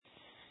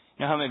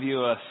You know, how many of you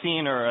have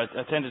seen or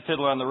attended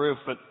Fiddler on the Roof,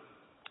 but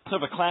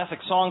sort of a classic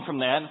song from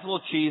that. It's a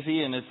little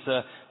cheesy and it's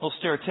a little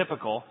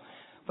stereotypical,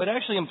 but it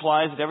actually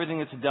implies that everything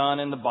that's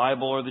done in the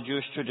Bible or the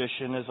Jewish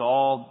tradition is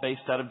all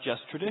based out of just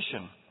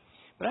tradition.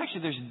 But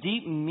actually there's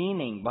deep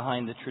meaning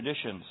behind the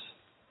traditions.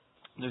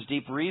 There's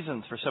deep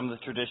reasons for some of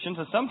the traditions,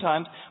 and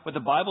sometimes what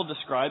the Bible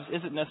describes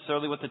isn't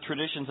necessarily what the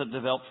traditions that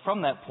developed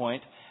from that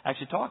point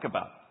actually talk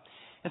about.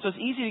 And so it's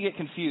easy to get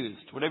confused,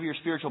 whatever your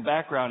spiritual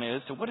background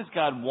is, to what does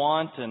God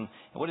want and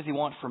what does He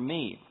want from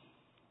me?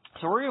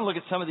 So we're going to look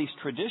at some of these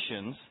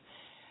traditions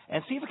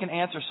and see if we can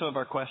answer some of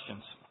our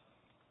questions.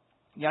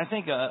 Yeah, I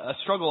think a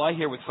struggle I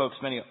hear with folks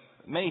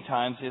many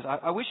times is,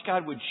 I wish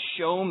God would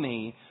show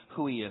me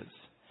who He is.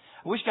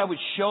 I wish God would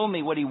show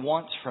me what He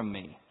wants from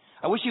me.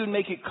 I wish He would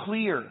make it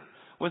clear.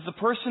 Was the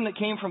person that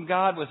came from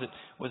God, is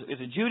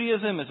it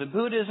Judaism? Is it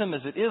Buddhism?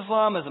 Is it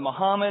Islam? Is it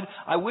Muhammad?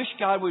 I wish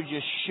God would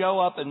just show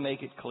up and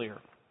make it clear.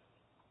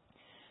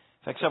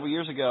 In fact, several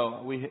years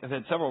ago, we have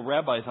had several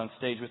rabbis on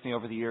stage with me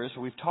over the years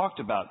where we've talked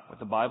about what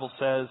the Bible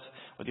says,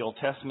 what the Old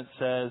Testament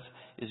says,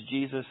 is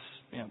Jesus,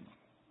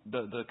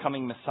 the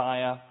coming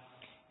Messiah.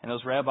 And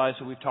those rabbis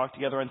who we've talked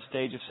together on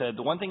stage have said,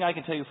 the one thing I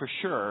can tell you for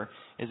sure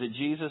is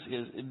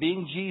that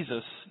being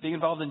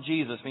involved in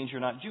Jesus means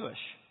you're not Jewish.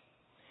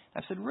 I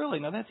said, really?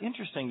 Now that's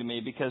interesting to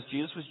me because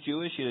Jesus was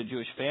Jewish. He had a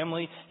Jewish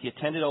family. He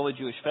attended all the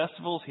Jewish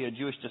festivals. He had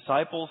Jewish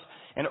disciples.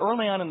 And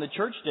early on in the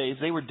church days,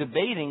 they were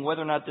debating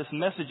whether or not this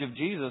message of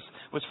Jesus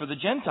was for the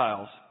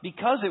Gentiles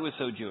because it was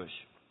so Jewish.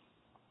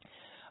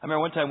 I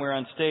remember one time we were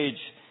on stage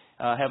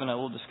having a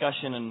little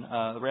discussion, and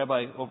the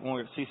rabbi, when we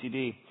were at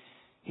CCD,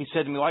 he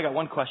said to me, well, I got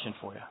one question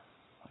for you.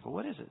 I go,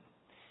 what is it?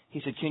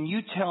 He said, can you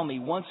tell me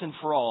once and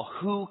for all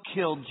who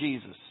killed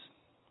Jesus?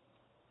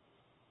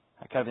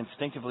 I kind of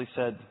instinctively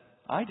said,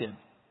 I did.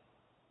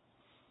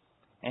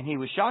 And he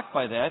was shocked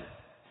by that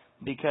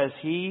because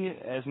he,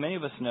 as many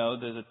of us know,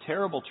 there's a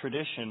terrible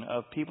tradition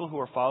of people who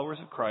are followers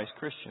of Christ,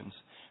 Christians,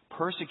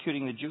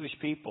 persecuting the Jewish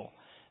people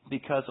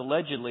because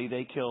allegedly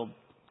they killed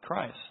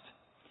Christ.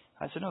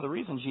 I said, no, the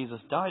reason Jesus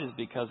died is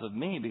because of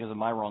me, because of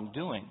my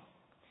wrongdoing.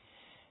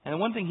 And the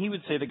one thing he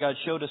would say that God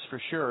showed us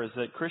for sure is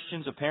that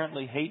Christians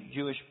apparently hate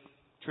Jewish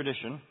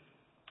tradition.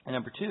 And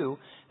number two,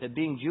 that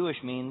being Jewish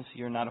means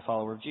you're not a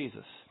follower of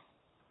Jesus.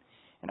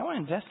 And I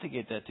want to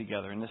investigate that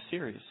together in this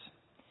series.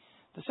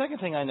 The second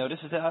thing I notice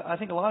is that I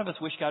think a lot of us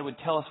wish God would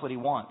tell us what He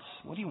wants.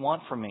 What do you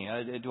want from me?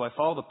 Do I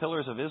follow the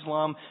pillars of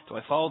Islam? Do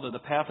I follow the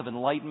path of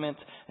enlightenment?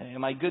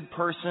 Am I a good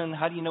person?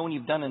 How do you know when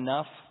you've done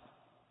enough?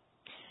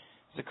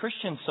 There's a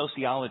Christian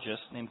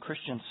sociologist named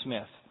Christian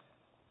Smith,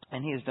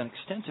 and he has done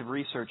extensive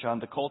research on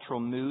the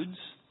cultural moods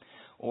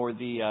or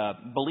the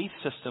belief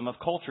system of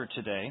culture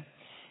today.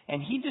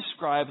 And he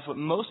describes what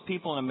most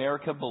people in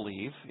America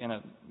believe in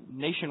a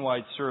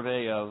nationwide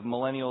survey of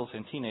millennials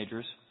and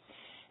teenagers.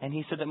 And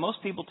he said that most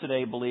people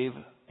today believe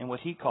in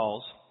what he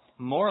calls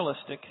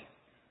moralistic,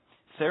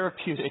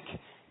 therapeutic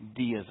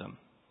deism.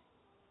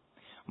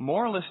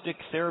 Moralistic,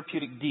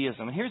 therapeutic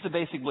deism. And here's the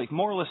basic belief.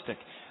 Moralistic.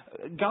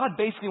 God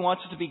basically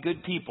wants us to be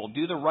good people,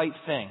 do the right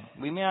thing.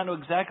 We may not know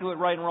exactly what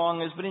right and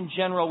wrong is, but in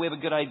general, we have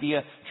a good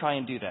idea. Try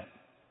and do that.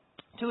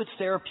 Two, it's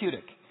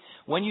therapeutic.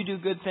 When you do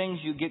good things,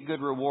 you get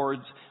good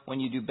rewards. When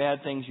you do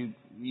bad things,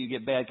 you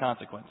get bad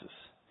consequences.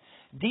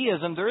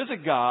 Deism, there is a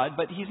God,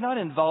 but He's not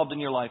involved in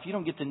your life. You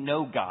don't get to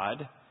know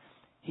God.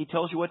 He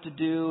tells you what to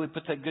do. He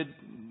puts that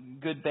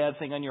good, bad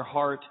thing on your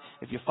heart.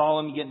 If you follow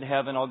Him, you get into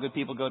heaven. All good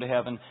people go to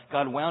heaven.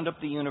 God wound up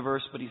the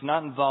universe, but He's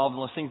not involved.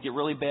 Unless things get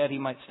really bad, He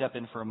might step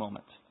in for a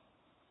moment.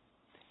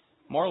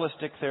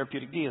 Moralistic,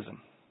 therapeutic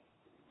deism.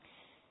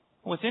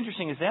 What's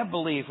interesting is that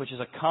belief, which is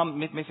a common,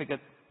 maybe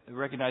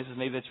recognizes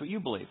maybe that's what you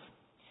believe.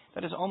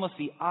 That is almost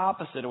the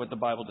opposite of what the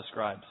Bible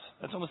describes.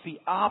 That's almost the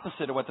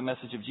opposite of what the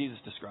message of Jesus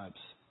describes.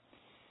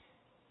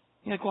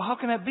 You're like, well, how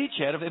can that be,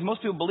 Chad? If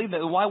most people believe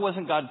that, why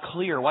wasn't God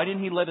clear? Why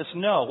didn't He let us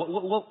know?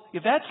 Well,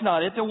 if that's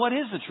not it, then what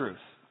is the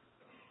truth?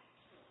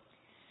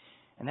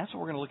 And that's what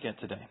we're going to look at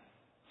today.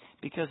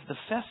 Because the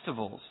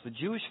festivals, the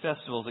Jewish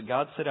festivals that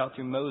God set out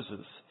through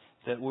Moses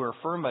that were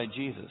affirmed by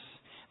Jesus,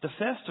 the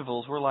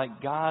festivals were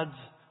like God's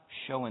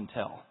show and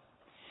tell.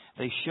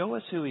 They show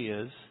us who He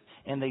is,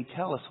 and they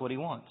tell us what He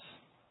wants.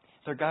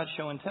 They're God's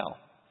show and tell.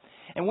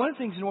 And one of the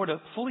things in order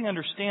to fully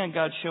understand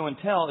God's show and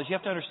tell is you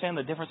have to understand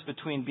the difference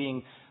between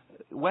being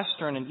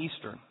Western and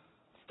Eastern.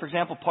 For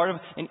example, part of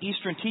an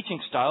Eastern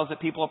teaching style is that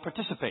people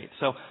participate.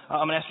 So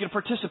I'm going to ask you to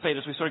participate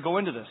as we sort of go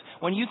into this.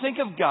 When you think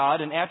of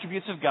God and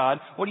attributes of God,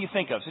 what do you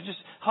think of? So just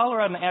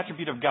holler out an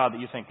attribute of God that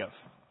you think of.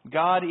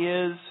 God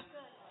is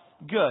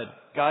good.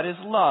 God is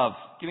love.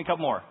 Give me a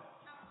couple more.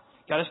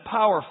 God is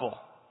powerful.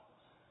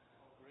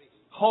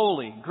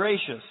 Holy,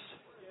 gracious,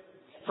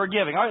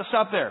 forgiving. All right, let's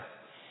stop there.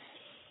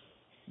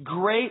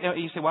 Great.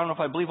 You say, well, I don't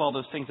know if I believe all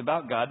those things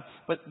about God.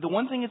 But the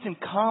one thing that's in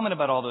common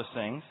about all those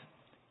things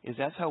is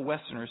that's how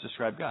Westerners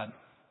describe God.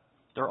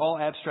 They're all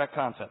abstract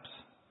concepts.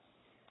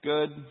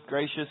 Good,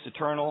 gracious,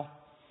 eternal.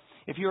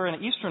 If you were in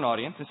an Eastern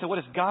audience and said, what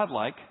is God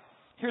like?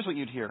 Here's what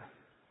you'd hear.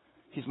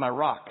 He's my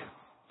rock.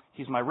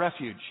 He's my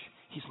refuge.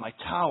 He's my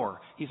tower.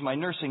 He's my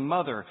nursing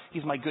mother.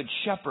 He's my good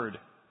shepherd.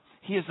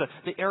 He is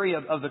the area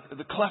of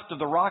the cleft of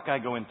the rock I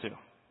go into.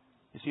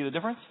 You see the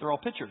difference? They're all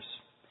pictures.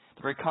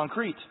 They're very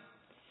concrete.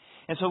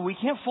 And so we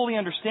can't fully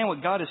understand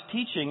what God is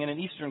teaching in an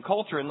Eastern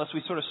culture unless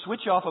we sort of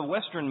switch off of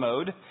Western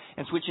mode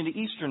and switch into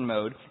Eastern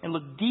mode and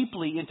look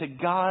deeply into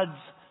God's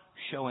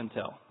show and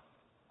tell.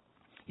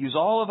 Use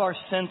all of our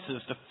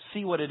senses to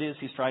see what it is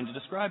He's trying to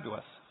describe to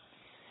us.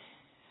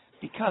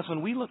 Because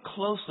when we look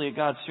closely at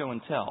God's show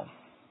and tell,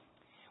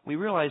 we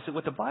realize that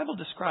what the Bible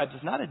describes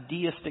is not a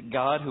deistic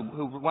God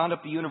who wound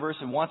up the universe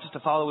and wants us to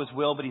follow His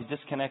will, but He's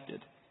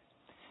disconnected.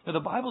 No, the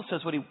Bible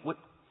says what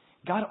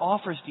God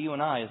offers to you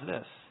and I is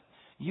this.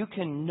 You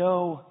can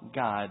know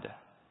God,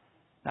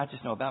 not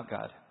just know about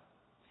God.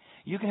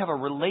 You can have a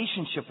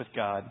relationship with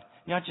God,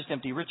 not just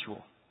empty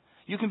ritual.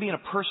 You can be in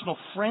a personal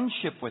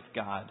friendship with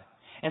God.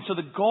 And so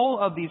the goal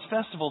of these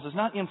festivals is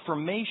not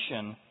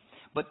information,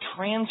 but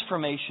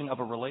transformation of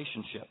a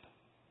relationship.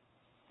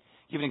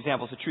 I'll give an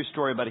example. It's a true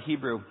story about a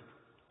Hebrew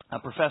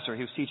professor.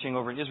 He was teaching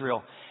over in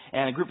Israel,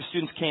 and a group of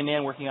students came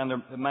in working on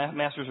their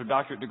master's or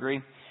doctorate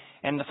degree.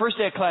 And the first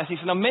day of class, he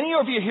said, now many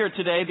of you are here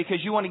today because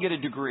you want to get a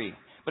degree.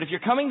 But if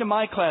you're coming to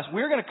my class,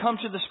 we're going to come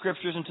to the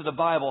Scriptures and to the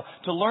Bible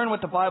to learn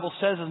what the Bible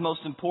says is most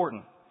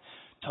important.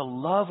 To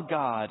love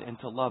God and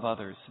to love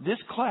others. This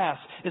class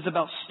is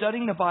about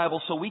studying the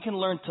Bible so we can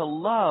learn to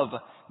love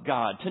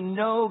God, to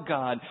know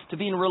God, to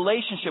be in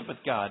relationship with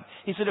God.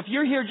 He said, if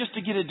you're here just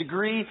to get a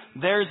degree,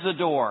 there's the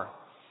door.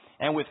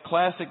 And with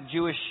classic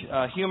Jewish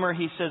humor,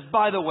 he says,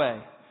 by the way,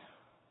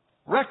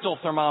 rectal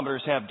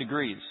thermometers have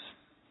degrees.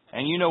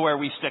 And you know where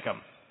we stick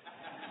them.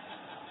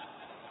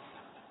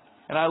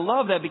 And I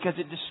love that because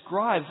it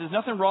describes, there's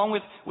nothing wrong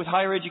with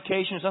higher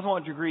education, there's nothing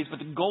wrong with degrees, but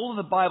the goal of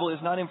the Bible is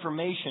not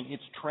information,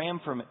 it's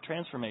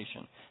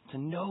transformation. To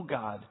know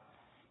God,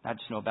 not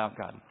just know about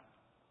God.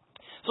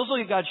 So let's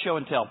look at God's show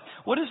and tell.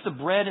 What does the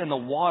bread and the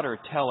water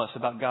tell us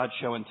about God's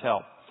show and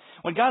tell?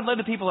 When God led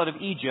the people out of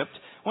Egypt,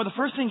 one of the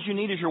first things you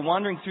need as you're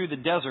wandering through the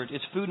desert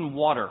is food and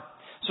water.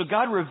 So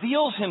God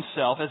reveals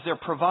Himself as their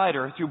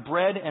provider through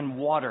bread and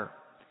water.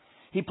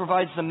 He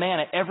provides the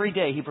manna every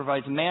day. He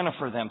provides manna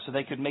for them so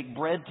they could make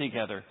bread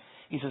together.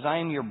 He says, I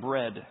am your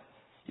bread.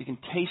 You can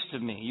taste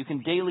of me. You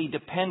can daily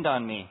depend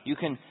on me. You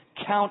can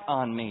count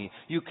on me.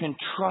 You can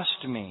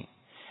trust me.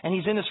 And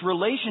He's in this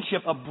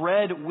relationship of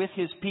bread with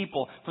His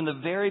people from the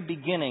very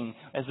beginning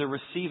as they're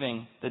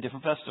receiving the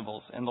different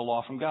festivals and the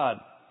law from God.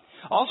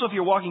 Also, if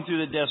you're walking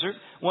through the desert,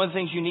 one of the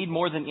things you need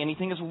more than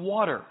anything is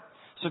water.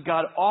 So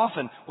God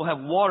often will have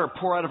water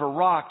pour out of a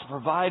rock to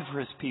provide for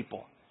His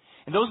people.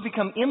 And those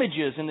become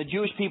images in the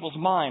Jewish people's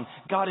mind.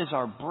 God is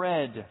our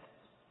bread,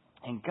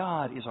 and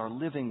God is our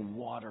living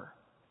water.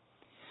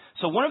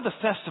 So one of the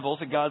festivals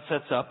that God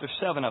sets up, there's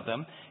 7 of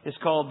them, is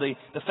called the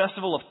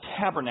Festival of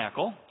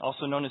Tabernacle,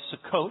 also known as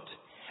Sukkot.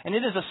 And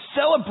it is a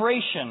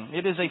celebration.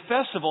 It is a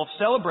festival of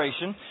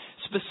celebration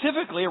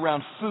specifically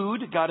around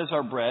food, God is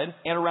our bread,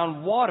 and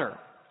around water.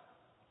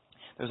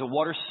 There's a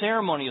water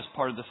ceremony as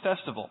part of the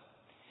festival.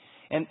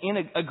 And in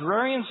an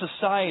agrarian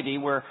society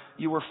where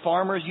you were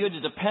farmers, you had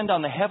to depend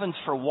on the heavens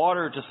for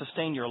water to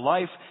sustain your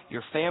life,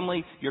 your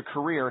family, your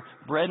career.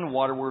 Bread and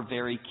water were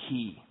very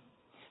key.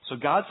 So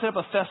God set up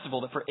a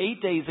festival that for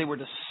 8 days they were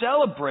to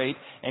celebrate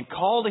and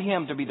call to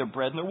Him to be their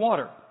bread and their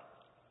water.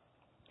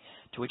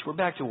 To which we're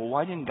back to, well,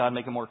 why didn't God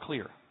make it more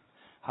clear?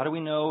 How do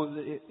we know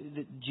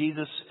that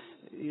Jesus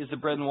is the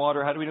bread and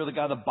water? How do we know that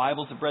God of the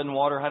Bible is the bread and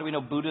water? How do we know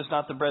Buddha is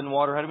not the bread and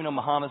water? How do we know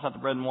Muhammad's not the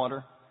bread and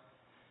water?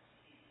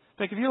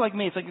 Like, if you're like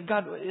me, it's like,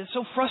 God, it's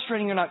so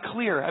frustrating you're not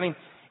clear. I mean,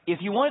 if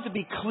you want it to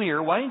be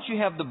clear, why didn't you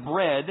have the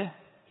bread,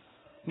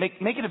 make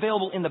it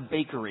available in the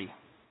bakery,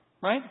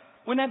 right?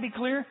 Wouldn't that be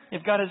clear?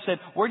 If God had said,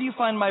 where do you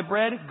find my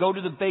bread? Go to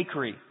the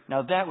bakery.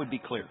 Now that would be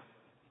clear.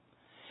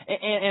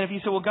 And if you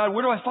say, well, God,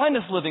 where do I find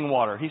this living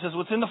water? He says,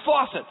 well, it's in the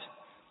faucet.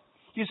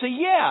 You say,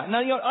 yeah. Now,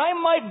 I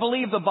might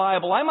believe the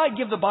Bible. I might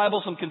give the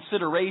Bible some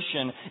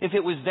consideration if it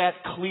was that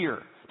clear,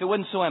 if it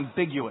wasn't so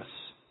ambiguous.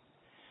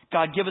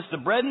 God, give us the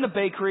bread in the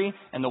bakery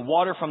and the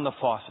water from the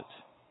faucet.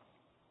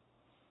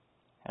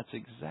 That's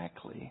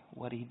exactly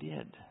what He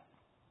did.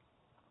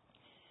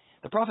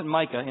 The prophet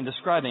Micah, in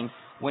describing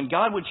when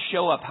God would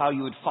show up, how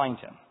you would find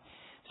Him,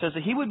 says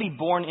that He would be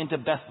born into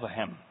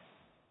Bethlehem.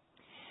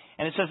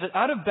 And it says that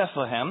out of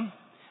Bethlehem,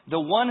 the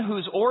one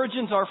whose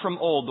origins are from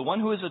old, the one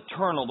who is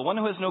eternal, the one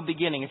who has no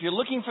beginning. If you're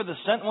looking for the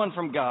sent one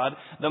from God,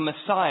 the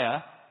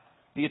Messiah,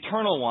 the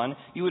eternal one,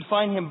 you would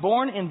find Him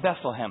born in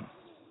Bethlehem.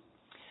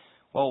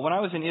 Well, when I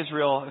was in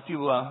Israel a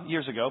few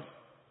years ago,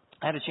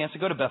 I had a chance to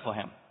go to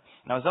Bethlehem.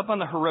 And I was up on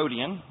the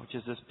Herodian, which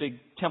is this big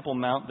temple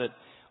mount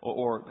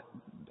or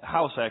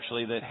house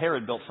actually, that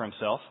Herod built for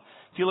himself.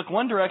 If you look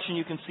one direction,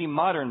 you can see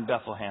modern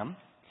Bethlehem.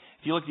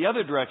 If you look the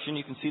other direction,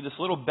 you can see this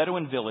little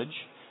Bedouin village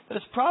that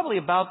is probably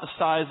about the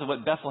size of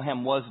what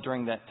Bethlehem was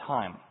during that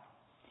time.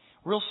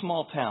 Real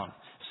small town.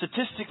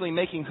 Statistically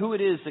making who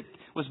it is that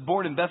was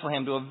born in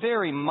Bethlehem to a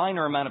very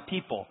minor amount of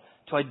people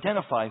to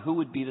identify who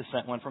would be the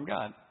sent one from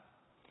God.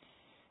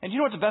 And do you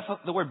know what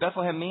the word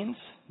Bethlehem means?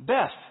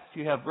 Beth, if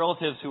you have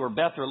relatives who are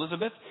Beth or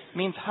Elizabeth,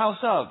 means house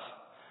of.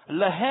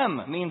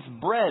 Lehem means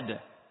bread.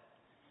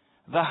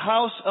 The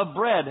house of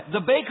bread. The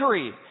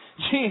bakery.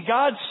 Gee,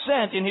 God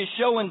sent in His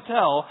show and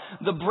tell,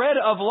 the bread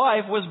of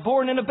life was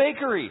born in a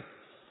bakery.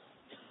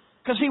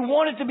 Because He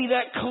wanted to be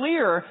that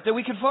clear that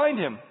we could find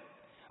Him.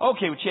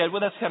 Okay, Chad,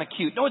 well, that's kind of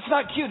cute. No, it's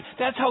not cute.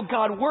 That's how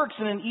God works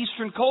in an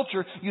Eastern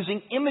culture,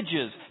 using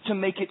images to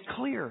make it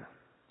clear.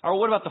 Or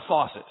what about the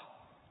faucet?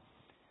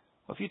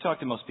 Well, if you talk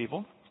to most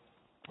people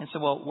and say,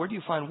 well, where do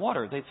you find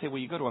water? They'd say, well,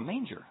 you go to a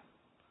manger.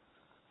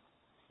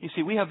 You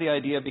see, we have the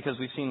idea, because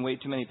we've seen way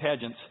too many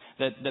pageants,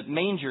 that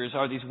mangers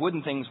are these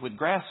wooden things with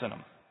grass in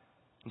them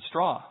and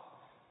straw.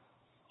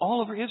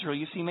 All over Israel,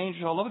 you see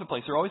mangers all over the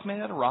place. They're always made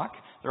out of rock.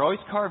 They're always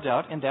carved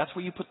out, and that's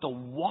where you put the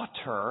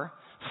water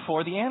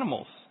for the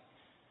animals.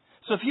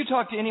 So if you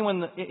talk to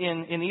anyone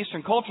in the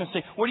Eastern culture and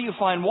say, where do you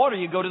find water?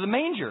 You go to the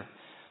manger.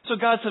 So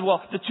God said,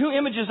 well, the two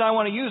images I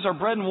want to use are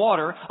bread and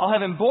water. I'll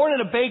have Him born in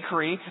a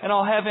bakery, and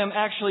I'll have Him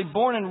actually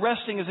born and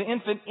resting as an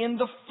infant in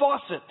the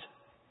faucet,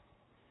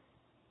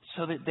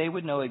 so that they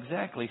would know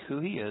exactly who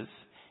He is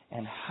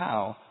and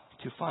how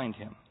to find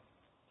Him.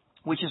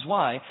 Which is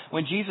why,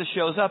 when Jesus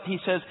shows up, He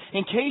says,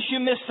 in case you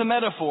missed the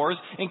metaphors,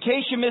 in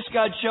case you missed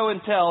God's show and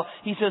tell,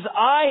 He says,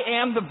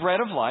 I am the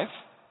bread of life.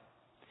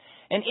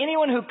 And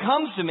anyone who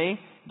comes to me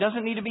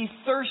doesn't need to be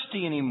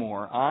thirsty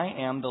anymore. I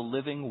am the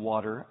living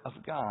water of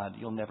God.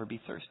 You'll never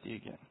be thirsty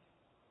again.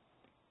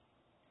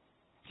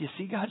 Do you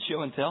see God's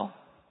show and tell?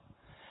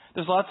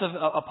 There's lots of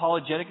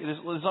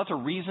there's lots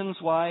of reasons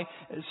why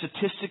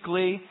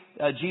statistically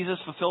Jesus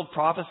fulfilled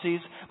prophecies.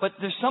 But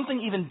there's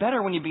something even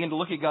better when you begin to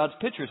look at God's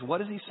pictures.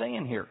 What is He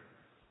saying here?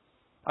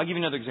 I'll give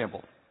you another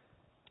example.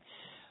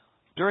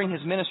 During His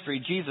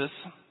ministry, Jesus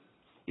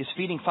is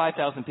feeding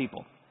 5,000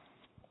 people.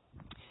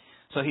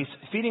 So He's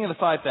feeding the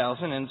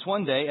 5,000, and it's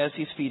one day as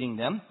He's feeding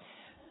them,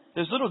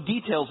 there's little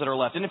details that are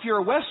left. And if you're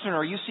a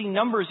Westerner, you see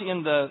numbers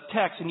in the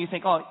text and you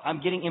think, oh,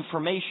 I'm getting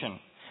information.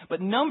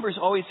 But numbers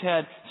always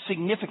had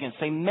significance.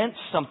 They meant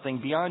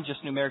something beyond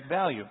just numeric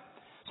value.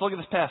 So look at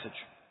this passage.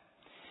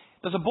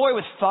 There's a boy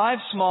with 5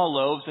 small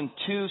loaves and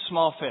 2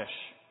 small fish.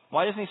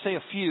 Why doesn't He say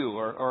a few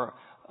or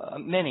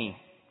many?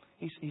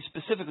 He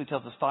specifically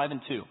tells us 5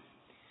 and 2.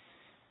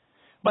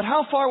 But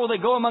how far will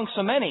they go among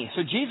so many?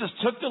 So Jesus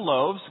took the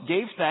loaves,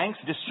 gave thanks,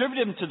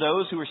 distributed them to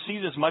those who were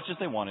seated as much as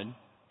they wanted.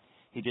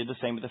 He did the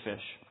same with the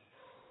fish.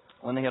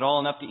 When they had all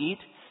enough to eat,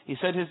 He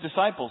said to His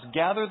disciples,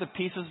 gather the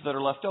pieces that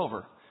are left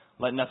over.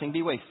 Let nothing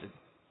be wasted.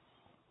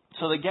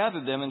 So they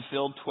gathered them and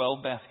filled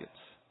 12 baskets.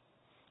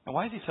 Now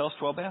why does He tell us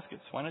 12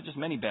 baskets? Why not just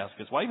many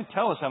baskets? Why even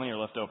tell us how many are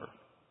left over?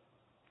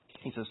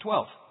 He says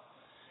 12.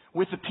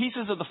 With the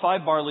pieces of the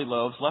 5 barley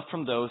loaves left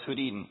from those who had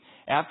eaten.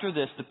 After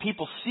this, the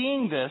people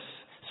seeing this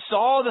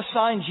saw the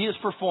sign Jesus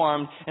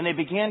performed, and they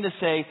began to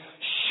say,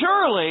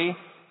 surely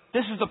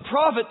this is the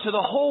prophet to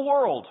the whole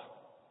world.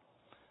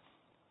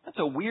 That's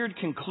a weird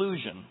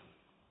conclusion.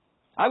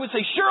 I would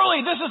say,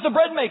 surely this is the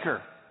bread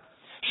maker.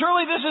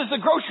 Surely this is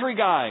the grocery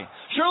guy.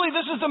 Surely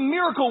this is the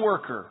miracle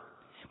worker.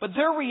 But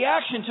their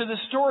reaction to this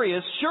story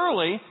is,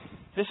 surely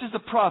this is the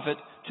prophet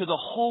to the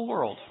whole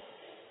world.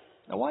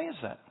 Now why is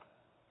that?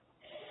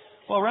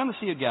 Well, around the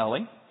Sea of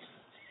Galilee,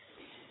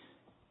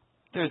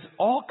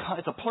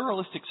 it's a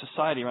pluralistic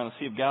society around the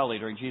Sea of Galilee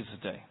during Jesus'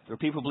 day. There were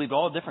people who believed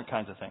all different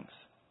kinds of things.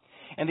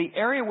 And the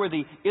area where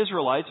the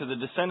Israelites, or the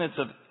descendants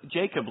of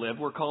Jacob, lived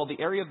were called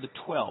the area of the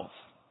 12.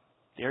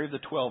 The area of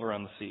the 12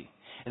 around the sea.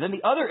 And then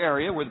the other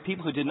area where the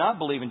people who did not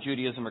believe in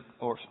Judaism,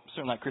 or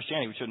certainly not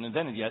Christianity, which wasn't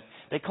invented yet,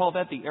 they called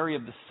that the area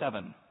of the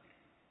 7.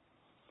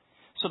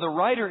 So the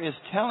writer is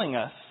telling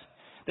us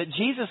that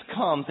Jesus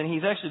comes, and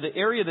He's actually, the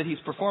area that He's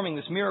performing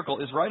this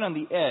miracle is right on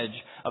the edge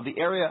of the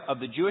area of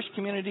the Jewish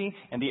community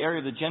and the area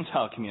of the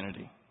Gentile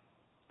community.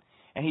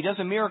 And He does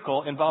a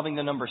miracle involving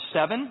the number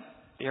 7,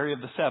 the area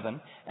of the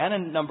 7, and a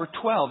number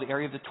 12, the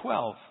area of the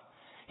 12.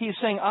 He is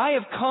saying, I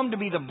have come to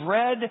be the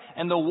bread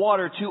and the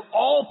water to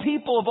all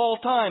people of all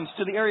times,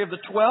 to the area of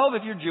the 12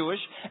 if you're Jewish,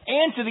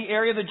 and to the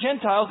area of the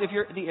Gentiles if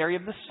you're the area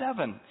of the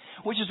 7.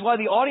 Which is why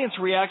the audience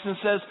reacts and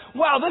says,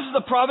 wow, this is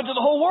the prophet to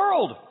the whole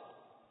world.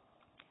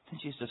 And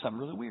Jesus does something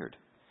really weird.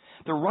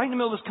 They're right in the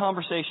middle of this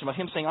conversation about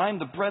Him saying, I am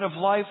the bread of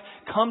life.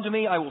 Come to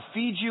me. I will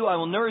feed you. I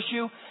will nourish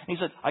you. And He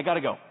said, I got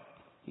to go.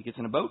 He gets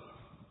in a boat.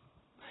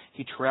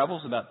 He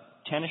travels about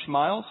 10-ish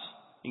miles.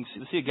 You can see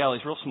the Sea of Galilee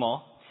is real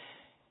small.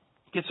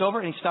 He gets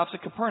over and He stops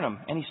at Capernaum.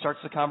 And He starts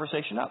the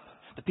conversation up.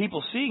 The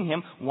people seeing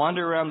Him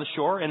wander around the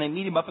shore and they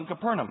meet Him up in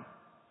Capernaum.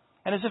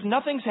 And as if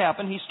nothing's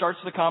happened, He starts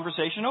the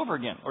conversation over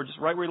again. Or just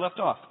right where He left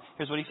off.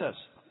 Here's what He says.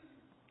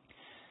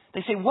 They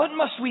say, what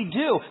must we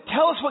do?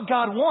 Tell us what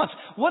God wants.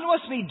 What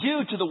must we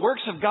do to the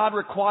works of God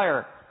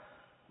require?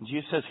 And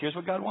Jesus says, here's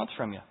what God wants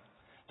from you.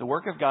 The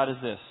work of God is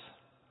this,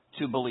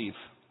 to believe.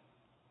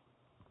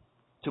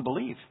 To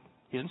believe.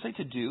 He doesn't say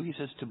to do, He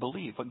says to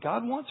believe. What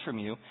God wants from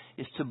you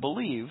is to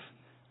believe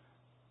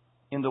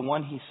in the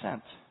one He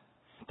sent.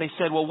 They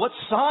said, well, what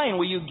sign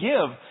will you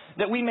give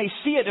that we may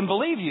see it and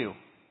believe you?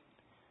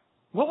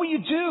 What will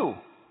you do?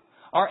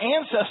 Our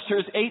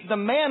ancestors ate the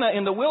manna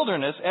in the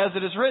wilderness, as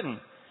it is written.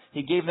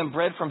 He gave them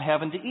bread from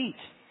heaven to eat.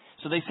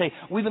 So they say,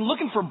 we've been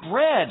looking for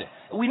bread.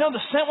 We know the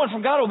sent one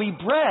from God will be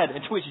bread.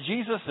 And to which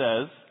Jesus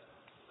says,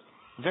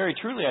 very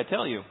truly I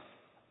tell you,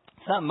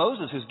 it's not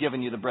Moses who's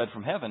given you the bread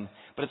from heaven,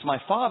 but it's my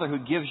Father who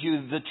gives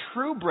you the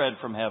true bread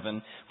from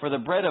heaven. For the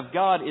bread of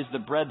God is the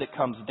bread that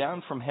comes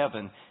down from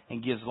heaven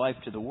and gives life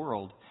to the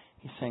world.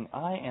 He's saying,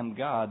 I am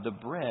God, the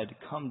bread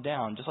come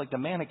down. Just like the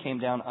manna came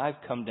down,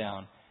 I've come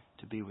down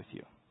to be with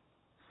you.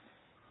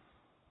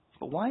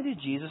 But why did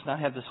Jesus not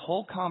have this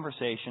whole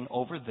conversation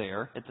over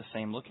there at the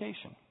same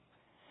location?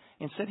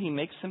 Instead, he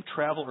makes them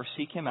travel or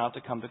seek him out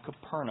to come to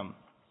Capernaum.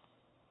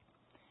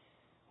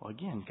 Well,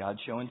 again, God's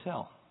show and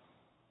tell.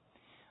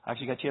 I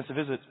actually got a chance to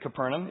visit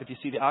Capernaum. If you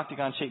see the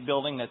octagon-shaped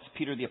building, that's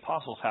Peter the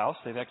Apostle's house.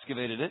 They've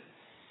excavated it.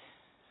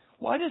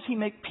 Why does he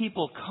make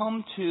people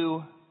come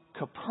to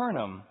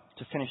Capernaum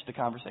to finish the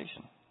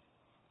conversation?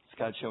 It's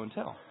God's show and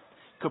tell.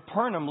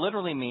 Capernaum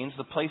literally means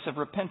the place of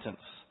repentance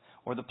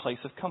or the place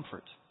of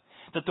comfort.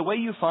 That the way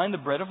you find the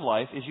bread of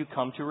life is you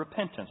come to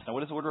repentance. Now,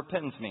 what does the word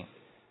repentance mean?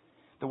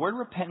 The word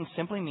repentance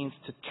simply means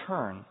to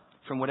turn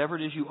from whatever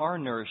it is you are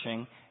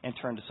nourishing and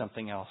turn to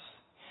something else.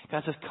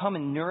 God says, come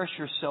and nourish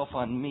yourself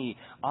on me.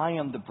 I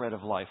am the bread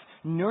of life.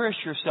 Nourish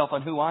yourself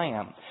on who I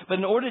am. But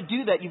in order to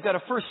do that, you've got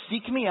to first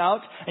seek me out,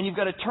 and you've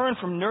got to turn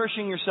from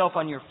nourishing yourself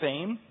on your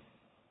fame,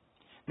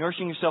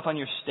 nourishing yourself on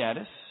your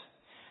status,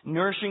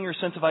 nourishing your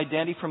sense of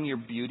identity from your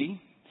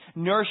beauty,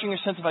 nourishing your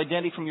sense of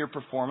identity from your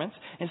performance.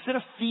 Instead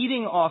of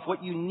feeding off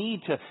what you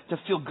need to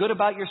feel good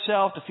about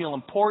yourself, to feel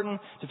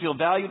important, to feel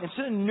valued,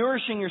 instead of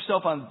nourishing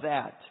yourself on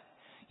that,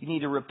 you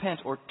need to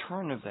repent or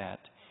turn of that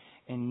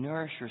and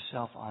nourish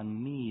yourself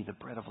on me, the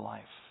bread of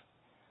life.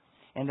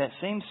 And that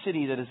same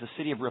city that is the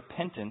city of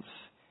repentance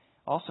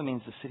also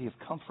means the city of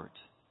comfort.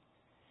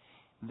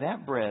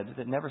 That bread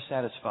that never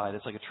satisfied,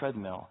 it's like a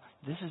treadmill.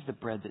 This is the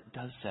bread that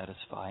does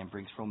satisfy and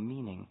brings real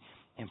meaning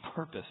and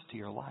purpose to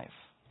your life.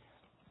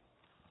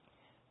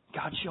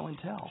 God's show and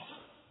tell.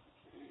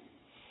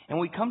 And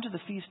when we come to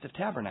the Feast of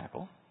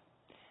Tabernacles,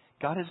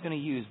 God is going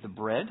to use the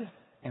bread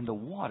and the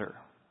water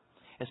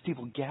as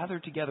people gather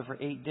together for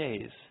 8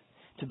 days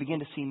to begin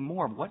to see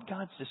more of what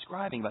God's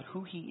describing about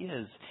who He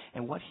is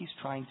and what He's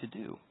trying to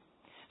do.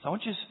 So I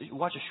want you to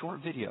watch a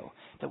short video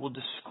that will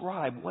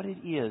describe what it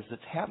is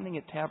that's happening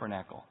at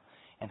Tabernacle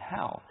and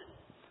how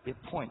it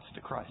points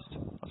to Christ.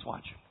 Let's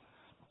watch.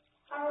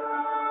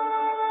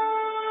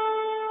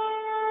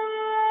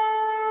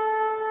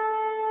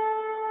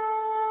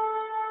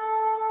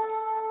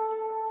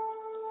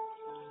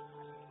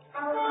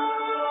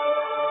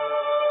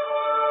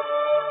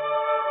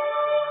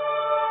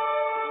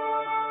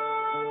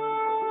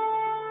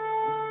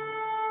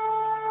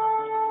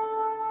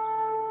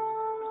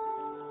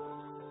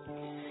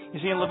 You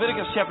see, in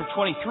Leviticus chapter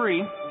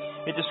 23,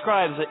 it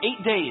describes that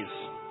 8 days.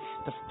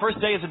 The first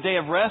day is a day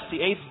of rest.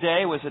 The 8th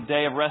day was a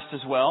day of rest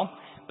as well.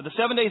 But the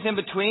 7 days in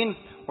between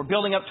were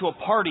building up to a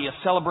party, a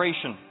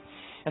celebration.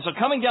 And so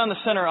coming down the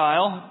center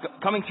aisle,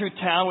 coming through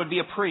town would be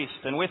a priest.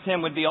 And with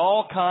him would be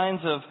all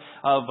kinds of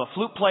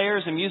flute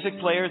players and music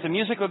players. And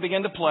music would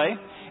begin to play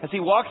as he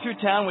walked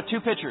through town with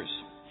 2 pitchers.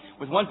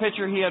 With one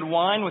pitcher he had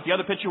wine, with the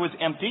other pitcher was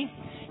empty.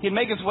 He'd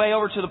make his way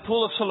over to the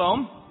pool of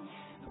Siloam.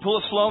 Pool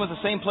of Siloam is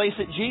the same place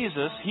that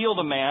Jesus healed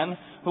a man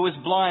who was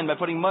blind by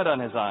putting mud on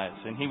his eyes.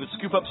 And he would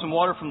scoop up some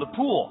water from the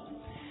pool.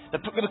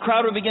 The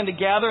crowd would begin to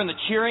gather, and the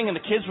cheering, and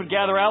the kids would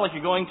gather out like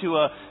you're going to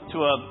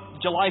a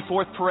July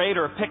 4th parade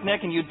or a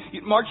picnic, and you'd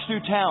march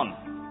through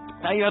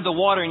town. Now you had the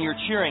water, and you're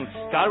cheering.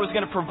 God was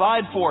going to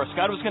provide for us.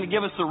 God was going to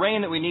give us the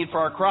rain that we need for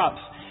our crops.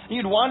 And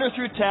you'd wander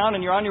through town, and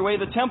you're on your way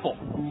to the temple.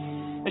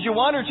 As you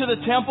wander to the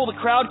temple, the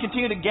crowd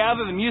continued to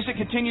gather. The music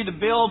continued to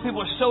build.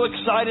 People are so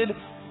excited.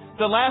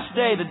 The last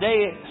day, the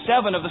day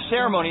 7 of the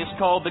ceremony, is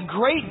called the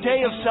Great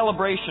Day of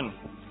Celebration.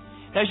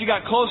 As you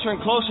got closer and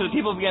closer, the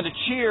people began to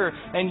cheer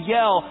and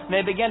yell, and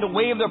they began to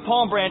wave their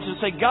palm branches and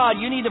say, God,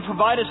 you need to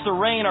provide us the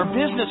rain. Our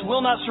business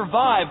will not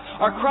survive.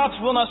 Our crops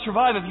will not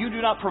survive if you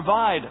do not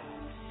provide.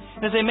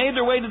 And as they made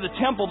their way to the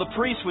temple, the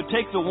priest would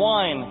take the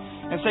wine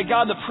and say,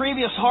 God, the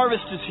previous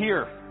harvest is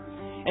here,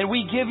 and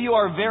we give you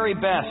our very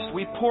best.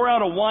 We pour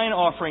out a wine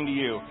offering to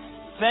you,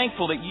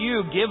 thankful that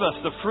you give us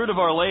the fruit of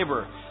our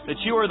labor, that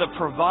you are the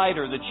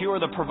provider, that you are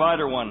the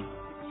provider one.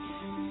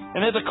 And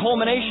at the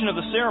culmination of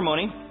the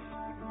ceremony,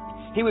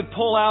 he would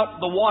pull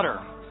out the water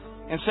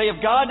and say,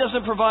 if God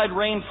doesn't provide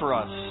rain for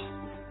us,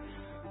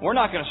 we're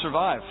not going to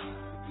survive.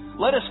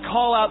 Let us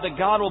call out that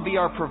God will be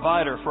our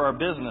provider for our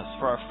business,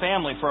 for our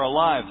family, for our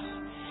lives.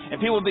 And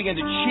people would begin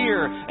to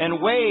cheer and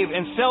wave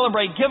and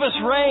celebrate. Give us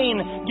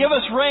rain! Give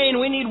us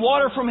rain! We need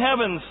water from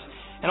heavens!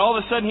 And all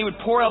of a sudden he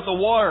would pour out the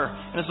water.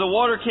 And as the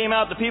water came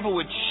out, the people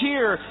would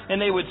cheer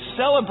and they would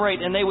celebrate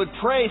and they would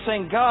pray,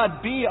 saying,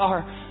 God, be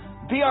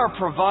our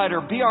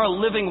provider, be our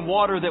living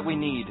water that we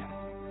need.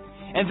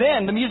 And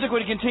then the music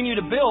would continue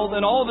to build,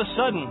 and all of a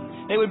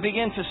sudden they would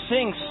begin to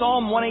sing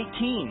Psalm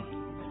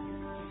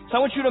 118. So I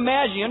want you to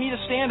imagine, you don't need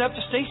to stand up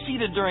to stay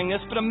seated during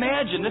this, but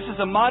imagine this is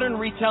a modern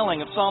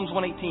retelling of Psalms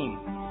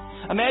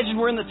 118. Imagine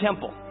we're in the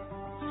temple.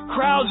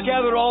 Crowds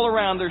gathered all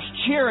around. There's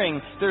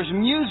cheering. There's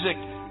music.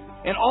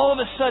 And all of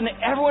a sudden,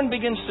 everyone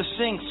begins to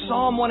sing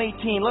Psalm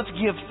 118. Let's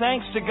give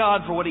thanks to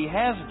God for what He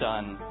has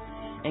done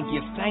and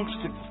give thanks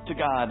to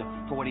God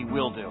for what He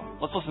will do.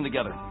 Let's listen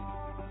together.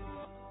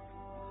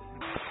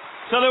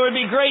 So there would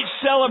be great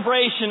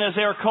celebration as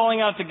they were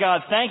calling out to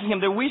God, thanking Him.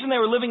 The reason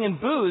they were living in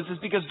booths is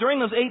because during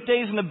those 8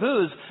 days in the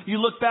booths, you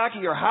look back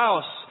at your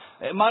house.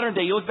 Modern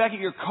day, you look back at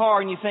your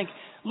car and you think,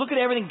 look at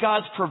everything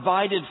God's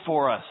provided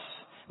for us.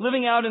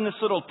 Living out in this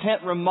little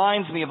tent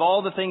reminds me of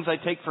all the things I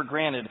take for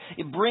granted.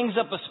 It brings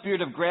up a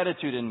spirit of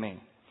gratitude in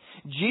me.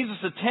 Jesus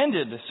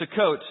attended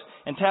Sukkot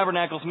and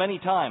Tabernacles many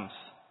times.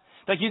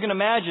 In fact, you can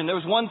imagine there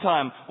was one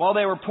time while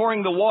they were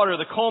pouring the water,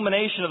 the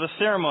culmination of the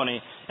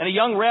ceremony, and a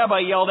young rabbi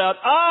yelled out,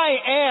 "I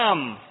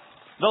am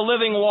the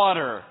living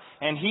water,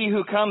 and he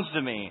who comes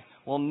to me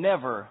will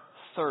never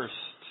thirst."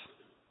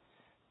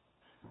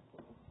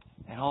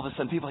 And all of a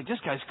sudden people are like, this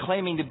guy's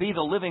claiming to be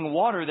the living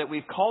water that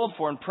we've called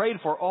for and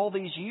prayed for all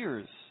these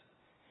years.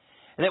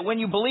 And that when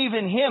you believe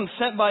in Him,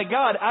 sent by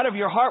God, out of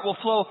your heart will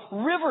flow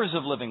rivers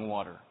of living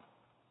water.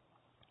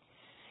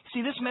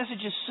 See, this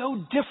message is so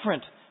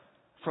different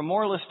from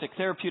moralistic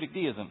therapeutic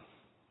deism.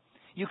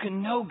 You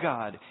can know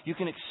God. You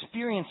can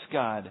experience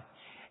God.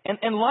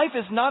 And life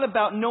is not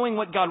about knowing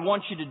what God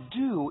wants you to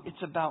do.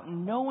 It's about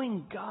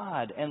knowing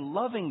God and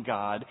loving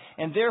God.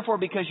 And therefore,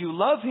 because you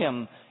love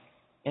Him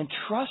and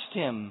trust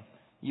Him,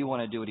 you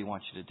want to do what He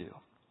wants you to do.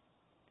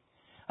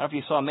 I don't know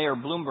if you saw Mayor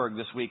Bloomberg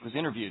this week was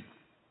interviewed.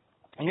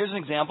 And here's an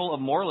example of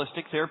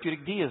moralistic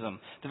therapeutic deism,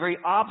 the very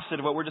opposite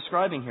of what we're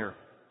describing here.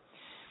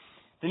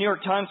 The New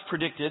York Times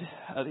predicted,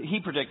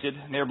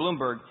 Mayor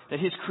Bloomberg, that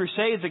his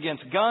crusades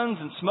against guns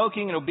and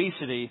smoking and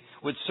obesity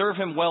would serve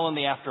him well in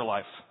the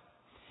afterlife.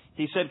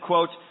 He said,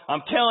 quote,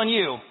 "I'm telling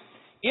you,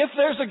 if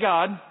there's a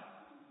God,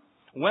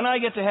 when I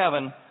get to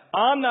heaven,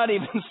 I'm not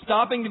even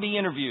stopping to be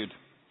interviewed.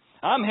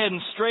 I'm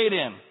heading straight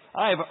in.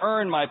 I have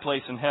earned my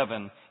place in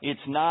heaven.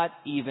 It's not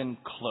even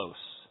close."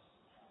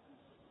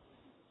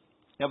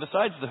 Now,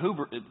 besides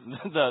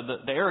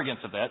the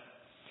arrogance of that,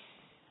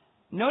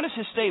 notice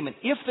his statement,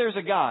 if there's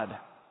a God.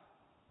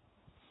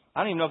 I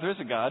don't even know if there's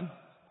a God.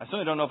 I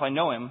certainly don't know if I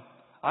know Him.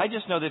 I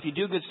just know that if you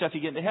do good stuff, you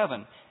get into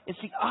heaven. It's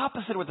the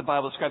opposite of what the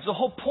Bible describes. The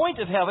whole point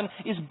of heaven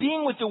is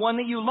being with the one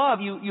that you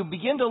love. You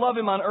begin to love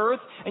Him on earth,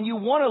 and you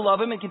want to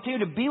love Him and continue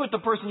to be with the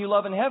person you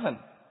love in heaven.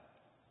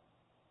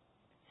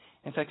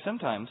 In fact,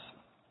 sometimes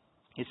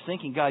it's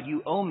thinking, God,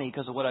 you owe me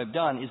because of what I've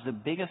done, is the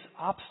biggest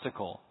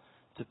obstacle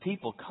to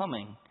people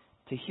coming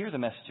to hear the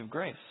message of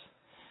grace.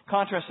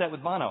 Contrast that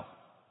with Bono.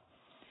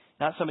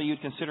 Not somebody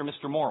you'd consider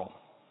Mr. Moral.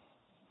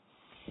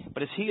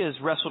 But as he has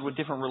wrestled with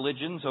different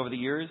religions over the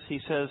years, he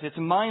says it's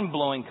a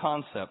mind-blowing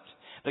concept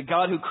that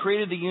God who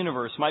created the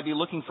universe might be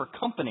looking for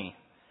company,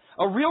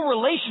 a real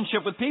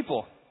relationship with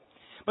people.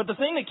 But the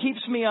thing that keeps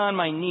me on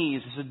my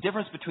knees is the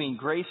difference between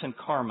grace and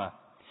karma.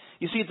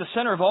 You see, at the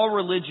center of all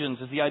religions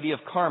is the idea of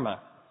karma.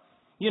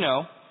 You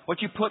know,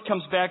 what you put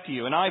comes back to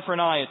you. An eye for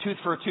an eye, a tooth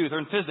for a tooth. Or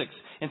in physics,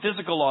 in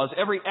physical laws,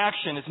 every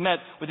action is met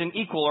with an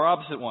equal or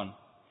opposite one.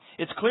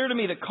 It's clear to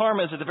me that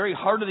karma is at the very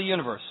heart of the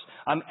universe.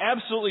 I'm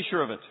absolutely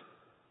sure of it.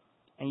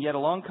 And yet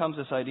along comes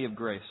this idea of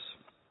grace.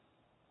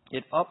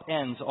 It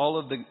upends all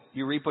of the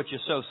you reap what you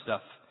sow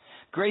stuff.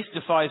 Grace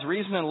defies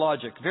reason and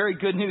logic. Very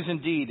good news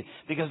indeed,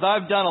 because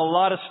I've done a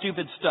lot of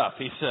stupid stuff,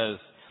 he says.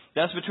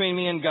 That's between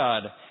me and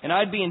God. And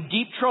I'd be in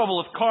deep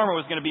trouble if karma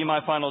was going to be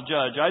my final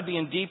judge. I'd be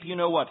in deep you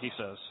know what, he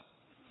says.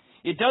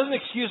 It doesn't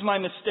excuse my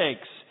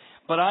mistakes,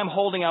 but I'm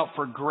holding out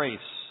for grace.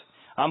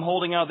 I'm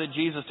holding out that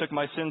Jesus took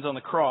my sins on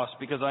the cross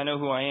because I know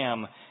who I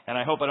am, and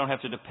I hope I don't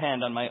have to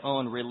depend on my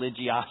own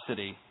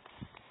religiosity.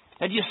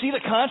 And do you see the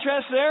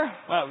contrast there?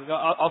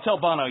 Well, I'll tell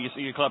Bono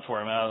you clap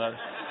for him.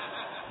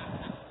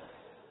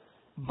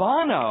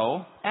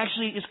 Bono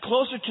actually is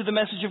closer to the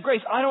message of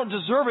grace. I don't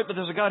deserve it, but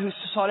there's a God who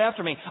sought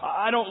after me.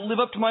 I don't live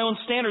up to my own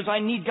standards. I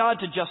need God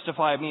to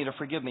justify me, to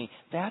forgive me.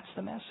 That's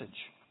the message.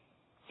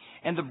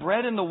 And the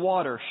bread and the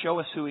water show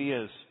us who He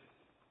is.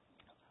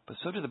 But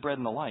so do the bread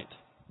and the light.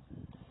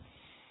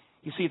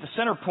 You see, the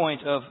center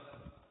point of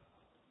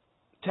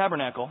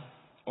tabernacle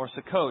or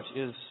Sukkot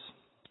is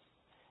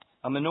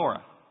a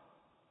menorah.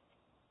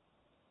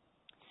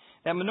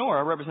 That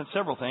menorah represents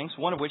several things,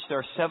 one of which there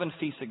are 7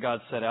 feasts that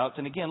God set out.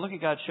 And again, look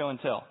at God's show and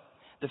tell.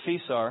 The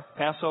feasts are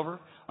Passover,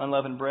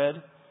 unleavened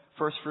bread,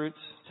 first fruits,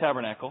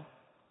 tabernacle.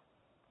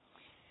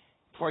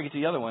 Before I get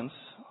to the other ones,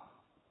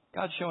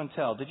 God's show and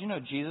tell. Did you know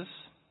Jesus,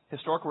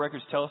 historical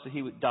records tell us that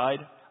He died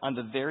on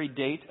the very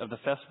date of the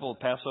festival of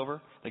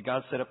Passover that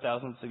God set up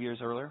thousands of years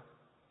earlier?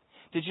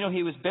 Did you know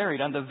He was buried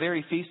on the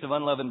very feast of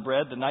unleavened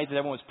bread, the night that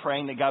everyone was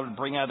praying that God would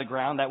bring out of the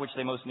ground that which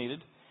they most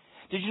needed?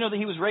 Did you know that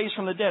He was raised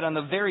from the dead on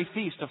the very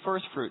feast of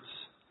first fruits,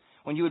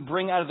 when you would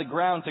bring out of the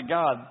ground to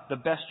God the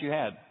best you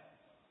had?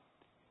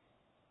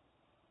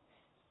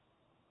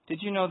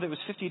 Did you know that it was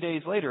 50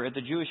 days later at the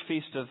Jewish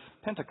feast of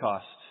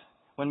Pentecost,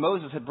 when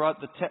Moses had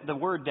brought the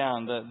word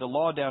down, the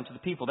law down to the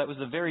people? That was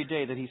the very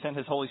day that He sent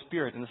His Holy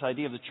Spirit, and this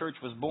idea of the church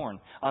was born,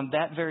 on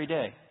that very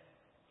day.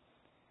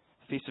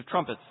 the Feast of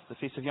Trumpets, the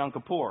Feast of Yom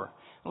Kippur.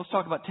 Let's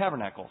talk about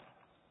Tabernacle.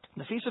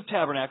 The Feast of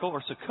Tabernacle,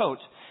 or Sukkot,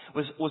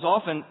 was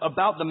often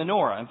about the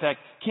menorah. In fact,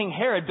 King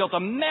Herod built a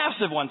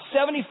massive one,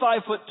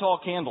 75-foot tall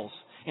candles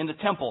in the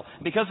temple.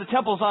 Because the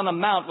temple's on a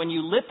mount, when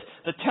you lit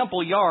the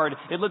temple yard,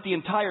 it lit the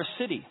entire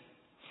city.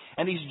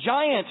 And these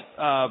giant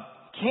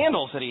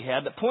candles that he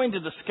had that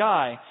pointed to the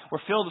sky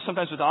were filled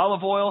sometimes with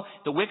olive oil.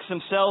 The wicks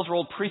themselves were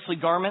old priestly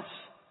garments.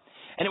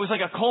 And it was like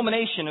a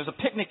culmination. There was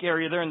a picnic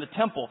area there in the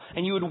temple.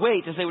 And you would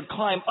wait as they would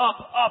climb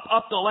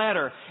up the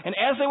ladder. And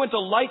as they went to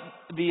light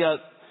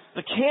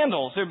the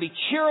candles, there'd be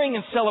cheering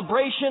and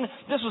celebration.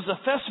 This was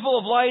the Festival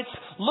of Lights,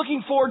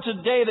 looking forward to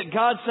the day that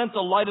God sent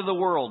the light of the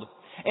world.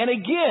 And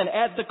again,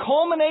 at the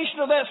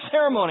culmination of that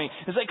ceremony,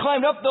 as they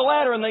climbed up the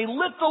ladder and they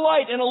lit the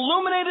light and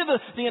illuminated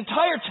the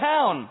entire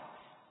town,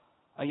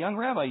 a young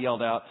rabbi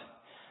yelled out,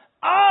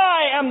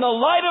 "I am the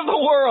light of the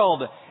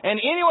world,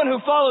 and anyone who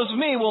follows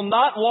me will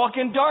not walk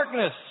in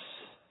darkness."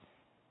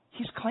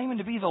 He's claiming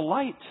to be the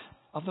light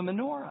of the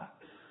menorah.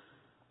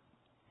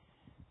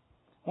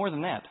 More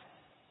than that,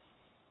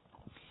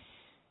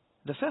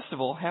 the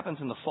festival happens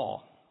in the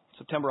fall,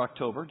 September,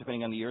 October,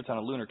 depending on the year. It's on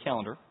a lunar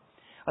calendar.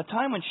 A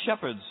time when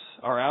shepherds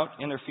are out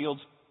in their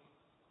fields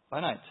by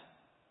night.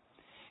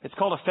 It's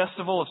called a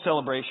festival of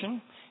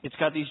celebration. It's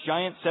got these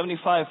giant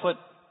 75-foot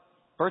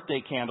birthday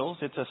candles.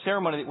 It's a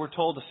ceremony that we're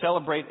told to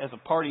celebrate as a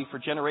party for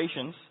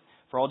generations,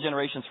 for all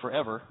generations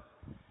forever.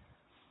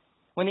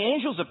 When the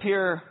angels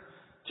appear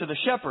to the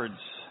shepherds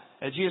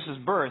at Jesus'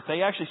 birth,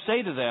 they actually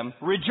say to them,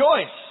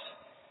 "Rejoice!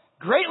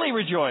 Greatly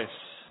rejoice!"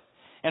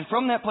 And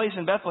from that place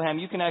in Bethlehem,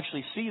 you can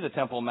actually see the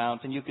Temple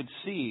Mount and you could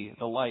see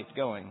the light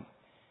going.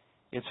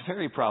 It's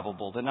very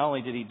probable that not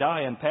only did he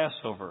die on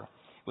Passover,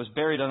 was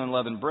buried on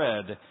unleavened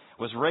bread,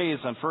 was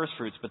raised on first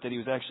fruits, but that he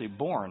was actually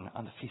born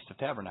on the Feast of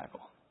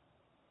Tabernacles.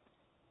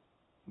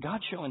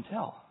 God show and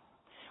tell.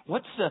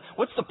 What's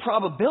the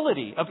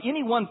probability of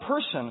any one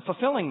person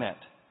fulfilling that?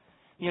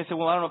 You say,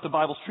 well, I don't know if the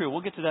Bible's true.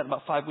 We'll get to that in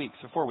about 5 weeks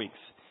or 4 weeks.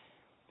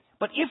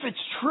 But if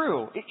it's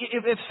true,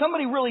 if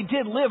somebody really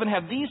did live and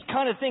have these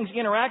kind of things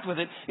interact with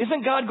it,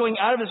 isn't God going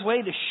out of his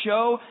way to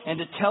show and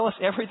to tell us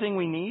everything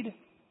we need?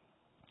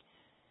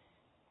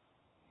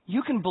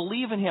 You can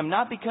believe in him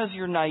not because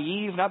you're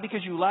naive, not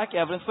because you lack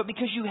evidence, but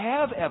because you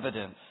have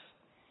evidence.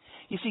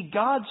 You see,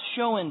 God's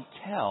show and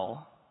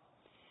tell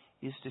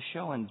is to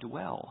show and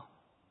dwell.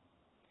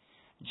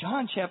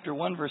 John chapter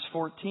 1 verse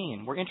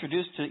 14, we're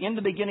introduced to, in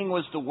the beginning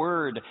was the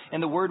Word,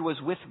 and the Word was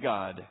with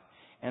God,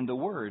 and the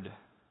Word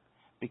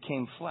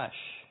became flesh,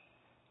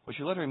 which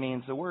literally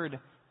means the Word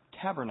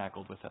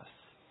tabernacled with us.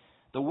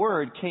 The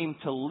Word came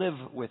to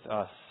live with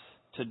us,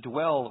 to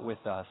dwell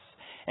with us.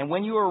 And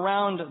when you are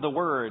around the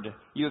Word,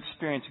 you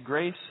experience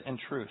grace and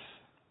truth.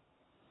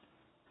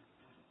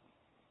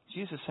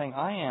 Jesus is saying,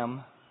 I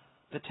am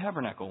the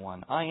tabernacle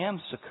one. I am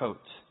Sukkot.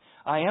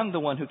 I am the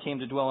one who came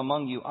to dwell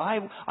among you. I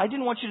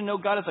didn't want you to know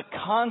God as a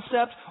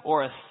concept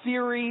or a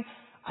theory.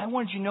 I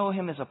wanted you to know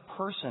him as a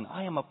person.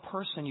 I am a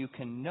person you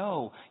can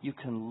know, you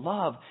can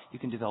love, you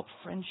can develop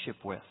friendship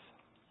with.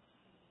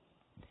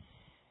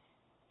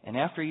 And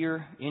after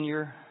you're in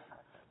your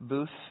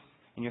booth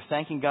and you're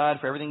thanking God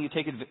for everything you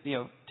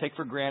take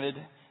for granted,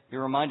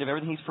 you're reminded of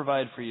everything he's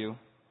provided for you,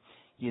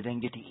 you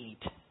then get to eat.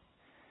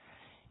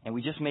 And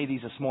we just made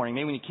these this morning.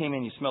 Maybe when you came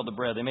in, you smelled the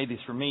bread. They made these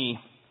for me.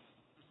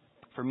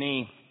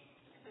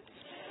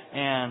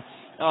 And,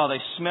 oh, they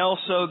smell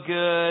so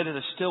good.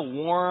 They're still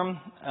warm.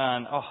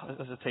 And, oh,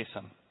 let's taste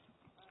some.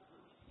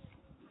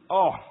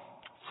 Oh,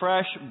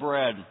 fresh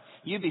bread.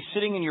 You'd be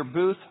sitting in your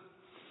booth.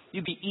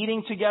 You'd be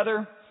eating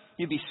together.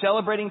 You'd be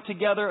celebrating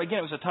together. Again,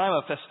 it was a time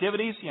of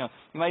festivities. You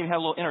might even have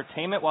a little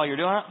entertainment while you're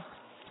doing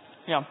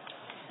it.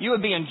 You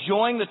would be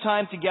enjoying the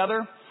time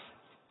together.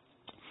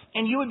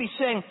 And you would be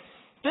saying,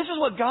 this is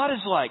what God is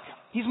like.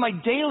 He's my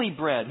daily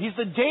bread. He's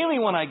the daily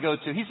one I go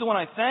to. He's the one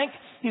I thank.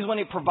 He's the one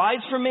who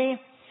provides for me.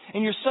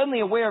 And you're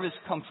suddenly aware of his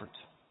comfort.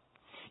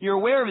 You're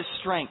aware of his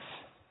strength.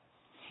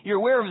 You're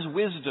aware of his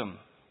wisdom.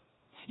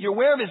 You're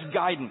aware of his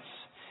guidance.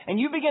 And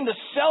you begin to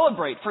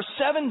celebrate for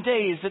 7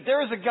 days that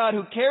there is a God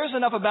who cares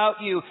enough about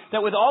you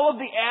that with all of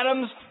the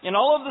atoms and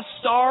all of the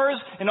stars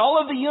and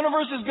all of the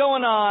universes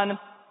going on,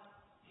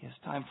 he has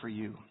time for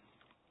you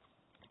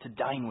to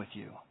dine with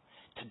you,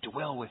 to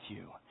dwell with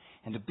you,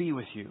 and to be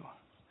with you.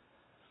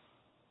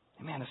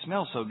 And man, it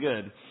smells so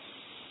good.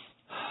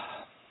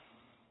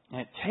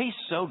 And it tastes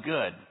so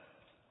good.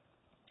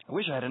 I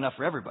wish I had enough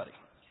for everybody.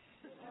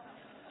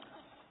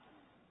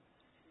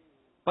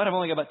 But I've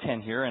only got about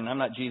 10 here, and I'm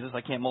not Jesus.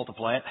 I can't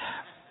multiply it.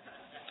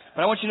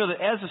 But I want you to know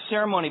that as the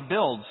ceremony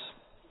builds,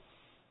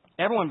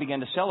 everyone began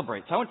to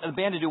celebrate. So I want the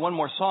band to do one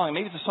more song.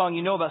 Maybe it's a song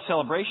you know about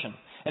celebration.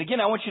 And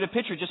again, I want you to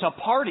picture just a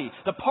party.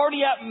 The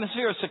party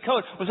atmosphere of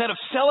Sukkot was that of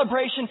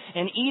celebration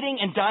and eating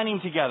and dining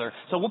together.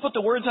 So we'll put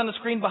the words on the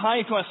screen behind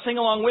you if you want to sing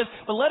along with.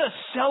 But let us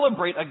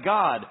celebrate a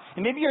God.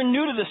 And maybe you're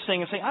new to this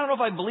thing and say, I don't know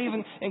if I believe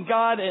in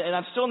God and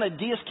I'm still in that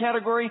deist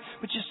category.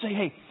 But just say,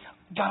 hey,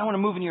 God, I want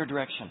to move in your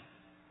direction.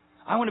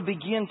 I want to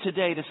begin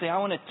today to say, I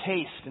want to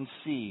taste and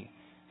see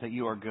that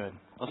you are good.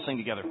 Let's sing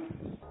together.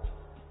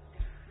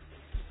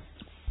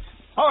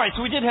 All right,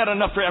 so we did have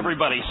enough for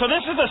everybody. So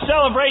this is a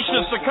celebration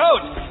of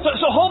Sukkot.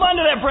 So hold on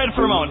to that bread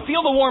for a moment. Feel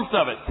the warmth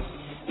of it.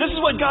 This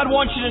is what God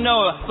wants you to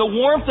know, the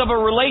warmth of a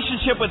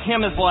relationship with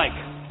Him is like.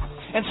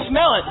 And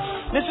smell it.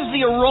 This is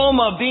the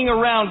aroma of being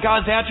around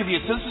God's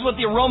attributes. This is what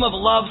the aroma of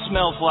love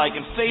smells like,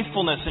 and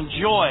faithfulness and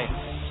joy.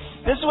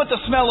 This is what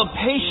the smell of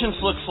patience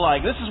looks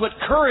like. This is what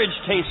courage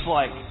tastes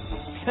like.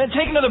 And then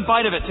take another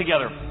bite of it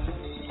together.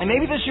 And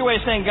maybe this is your way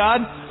of saying,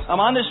 God,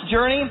 I'm on this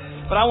journey,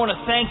 but I want to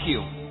thank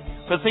you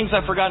for the things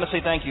I've forgotten to say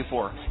thank you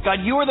for.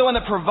 God, you are the one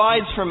that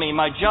provides for me,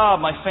 my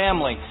job, my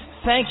family.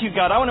 Thank you,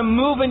 God. I want to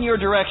move in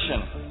your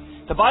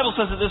direction. The Bible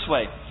says it this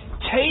way,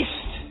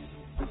 taste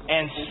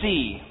and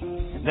see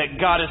that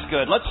God is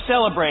good. Let's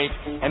celebrate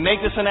and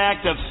make this an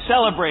act of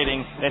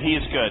celebrating that He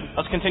is good.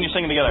 Let's continue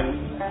singing together.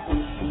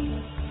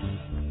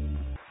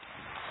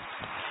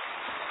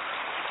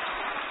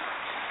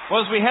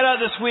 Well, as we head out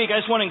this week,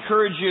 I just want to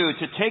encourage you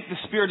to take the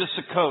spirit of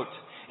Sukkot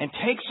and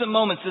take some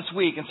moments this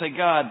week and say,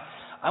 God,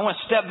 I want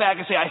to step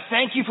back and say, I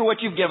thank you for what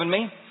you've given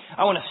me.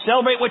 I want to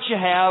celebrate what you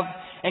have.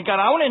 And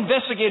God, I want to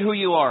investigate who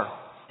you are.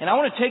 And I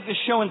want to take this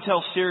show and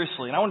tell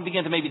seriously. And I want to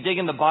begin to maybe dig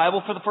in the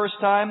Bible for the first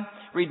time.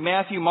 Read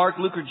Matthew, Mark,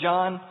 Luke, or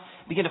John.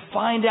 Begin to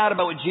find out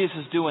about what Jesus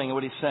is doing and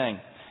what He's saying.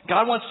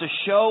 God wants to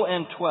show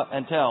and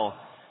tell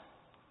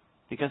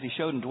because He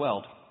showed and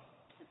dwelled.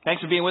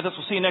 Thanks for being with us.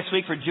 We'll see you next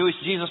week for Jewish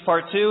Jesus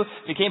Part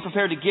 2. If you came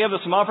prepared to give,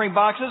 there's some offering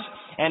boxes.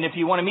 And if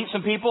you want to meet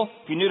some people,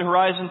 if you're new to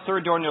Horizon,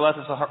 third door on your left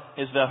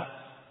is the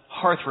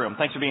Hearth Room.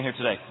 Thanks for being here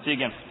today. See you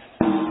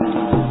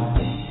again.